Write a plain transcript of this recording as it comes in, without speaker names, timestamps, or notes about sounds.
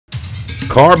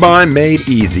Car buying made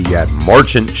easy at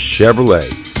Marchant Chevrolet.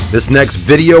 This next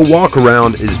video walk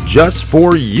around is just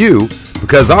for you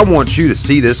because I want you to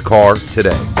see this car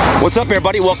today. What's up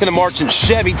everybody, welcome to Marchant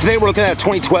Chevy. Today we're looking at a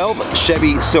 2012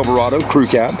 Chevy Silverado Crew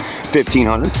Cab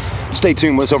 1500. Stay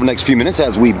tuned with us over the next few minutes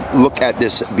as we look at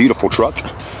this beautiful truck.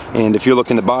 And if you're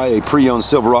looking to buy a pre-owned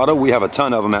Silverado, we have a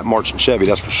ton of them at Marchant Chevy,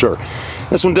 that's for sure.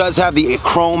 This one does have the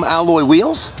chrome alloy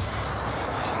wheels,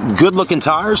 good looking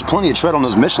tires, plenty of tread on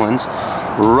those Michelins,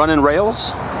 running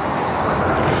rails,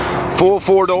 full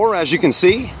four-door as you can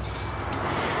see.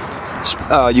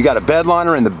 You got a bed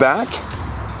liner in the back,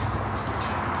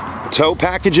 tow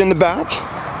package in the back.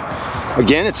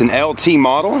 Again, it's an LT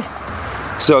model,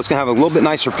 so it's gonna have a little bit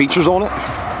nicer features on it.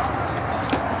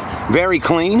 Very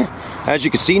clean. As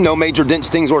you can see, no major dents,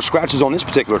 stings, or scratches on this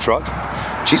particular truck.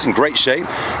 She's in great shape.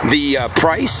 The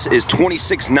price is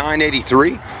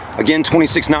 $26,983. Again,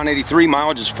 $26,983.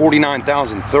 Mileage is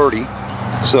 49,030.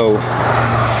 So,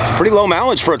 pretty low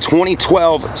mileage for a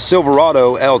 2012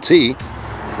 Silverado LT.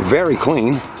 Very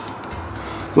clean.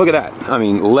 Look at that. I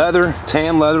mean, leather,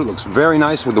 tan leather, looks very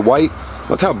nice with the white.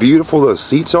 Look how beautiful those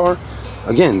seats are.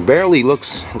 Again, barely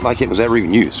looks like it was ever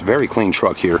even used. Very clean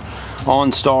truck here.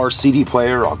 OnStar CD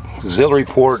player, auxiliary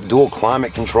port, dual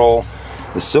climate control.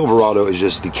 The Silverado is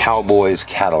just the cowboy's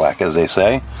Cadillac, as they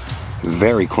say.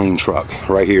 Very clean truck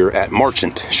right here at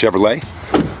Marchant Chevrolet.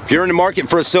 If you're in the market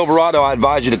for a Silverado, I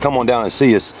advise you to come on down and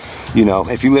see us. You know,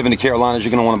 if you live in the Carolinas,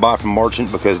 you're going to want to buy from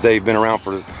Marchant because they've been around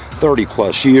for 30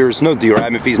 plus years. No dealer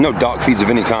admin fees, no dock fees of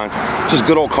any kind. Just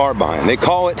good old car buying. They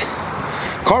call it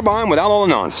car buying without all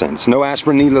the nonsense. No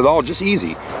aspirin needed at all, just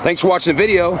easy. Thanks for watching the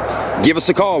video. Give us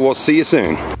a call. We'll see you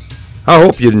soon. I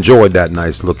hope you enjoyed that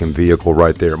nice looking vehicle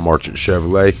right there at Marchant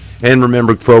Chevrolet. And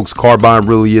remember folks, car buying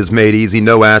really is made easy.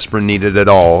 No aspirin needed at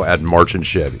all at Marchant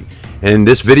Chevy. And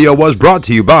this video was brought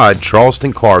to you by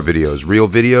Charleston Car Videos. Real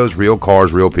videos, real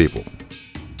cars, real people.